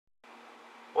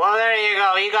Well, there you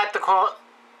go. You got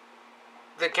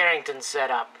the Carrington set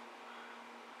up.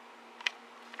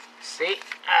 See? Here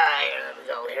we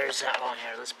go. Here's that one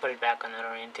here. Let's put it back on that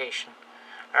orientation.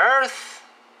 Earth.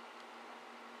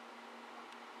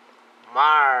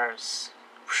 Mars.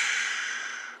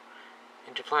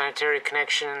 Interplanetary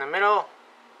connection in the middle.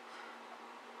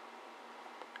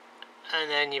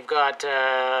 And then you've got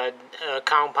a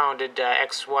compounded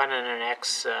X1 and an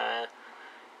X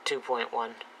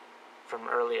 2.1 from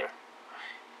earlier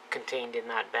contained in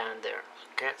that band there.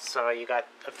 Okay, so you got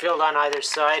a field on either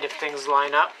side. If things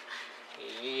line up,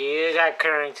 you got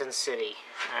Carrington City.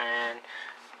 And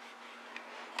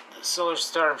the solar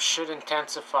storm should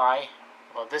intensify.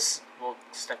 Well, we'll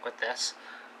stick with this.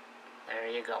 There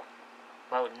you go.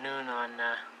 About noon on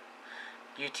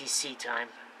UTC time.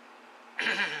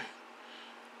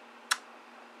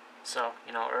 So,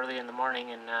 early in the morning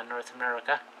in North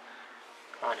America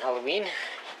on Halloween.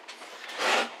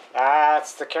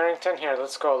 That's the Carrington. Here,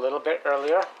 let's go a little bit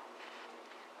earlier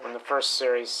when the first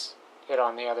series hit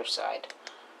on the other side.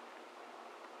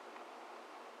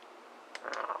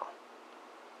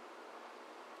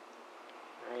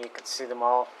 And you can see them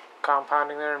all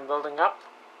compounding there and building up.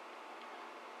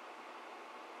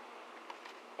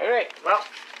 Alright, well,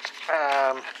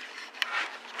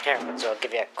 here, so I'll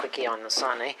give you a quickie on the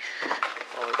sun, eh?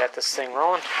 Well, we got this thing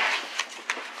rolling.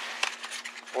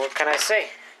 What can I say?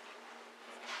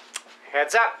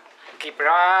 Heads up. Keep your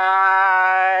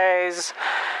eyes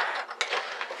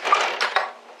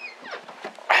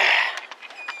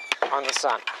on the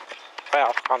sun.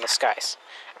 Well, on the skies.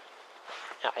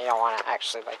 You don't want to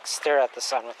actually, stare at the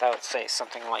sun without, say,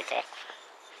 something like a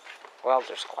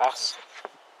welder's glass.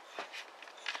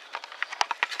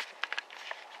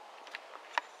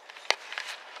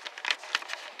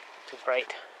 Too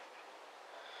bright.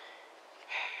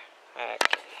 Okay,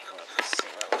 let's see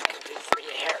what we can do for you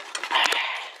here.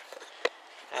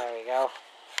 There we go.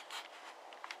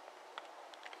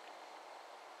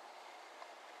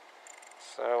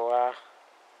 So,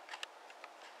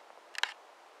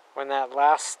 when that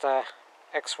last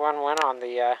X1 went on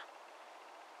the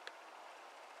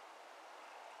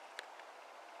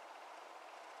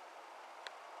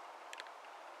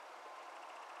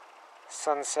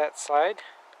sunset side,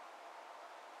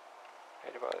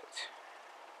 right about it.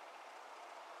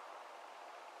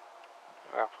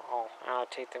 Well, I'll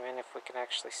annotate them in if we can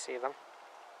actually see them.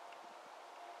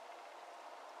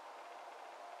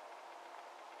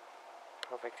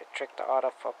 Hope I could trick the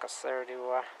autofocus there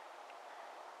to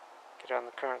get on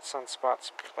the current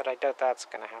sunspots, but I doubt that's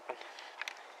going to happen.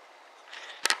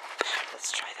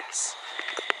 Let's try this.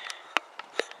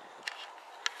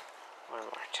 One more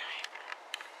time.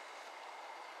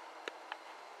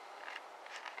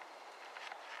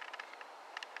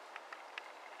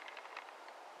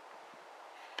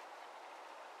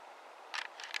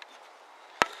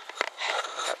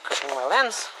 My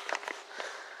lens.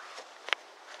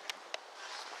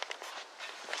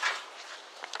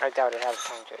 I doubt it has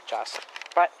time to adjust.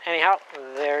 But anyhow,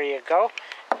 there you go.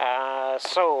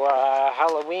 So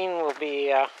Halloween will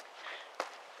be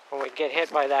when we get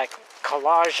hit by that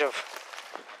collage of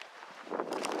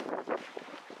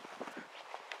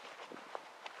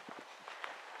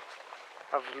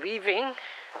leaving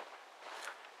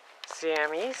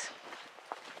CMEs.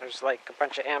 There's like a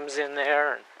bunch of M's in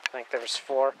there, and I think there was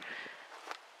 4.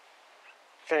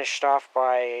 Finished off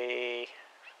by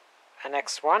an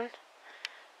X1.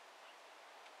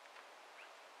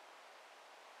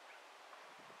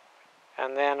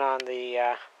 And then on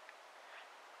the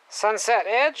sunset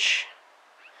edge,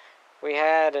 we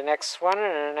had an X1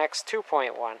 and an X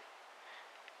 2.1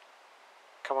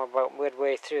 come about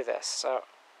midway through this. So,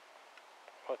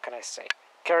 what can I say?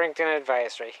 Carrington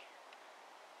advisory.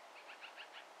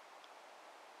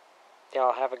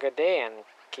 Y'all have a good day and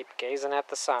keep gazing at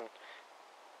the sun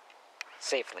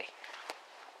safely.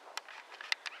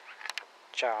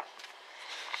 Ciao.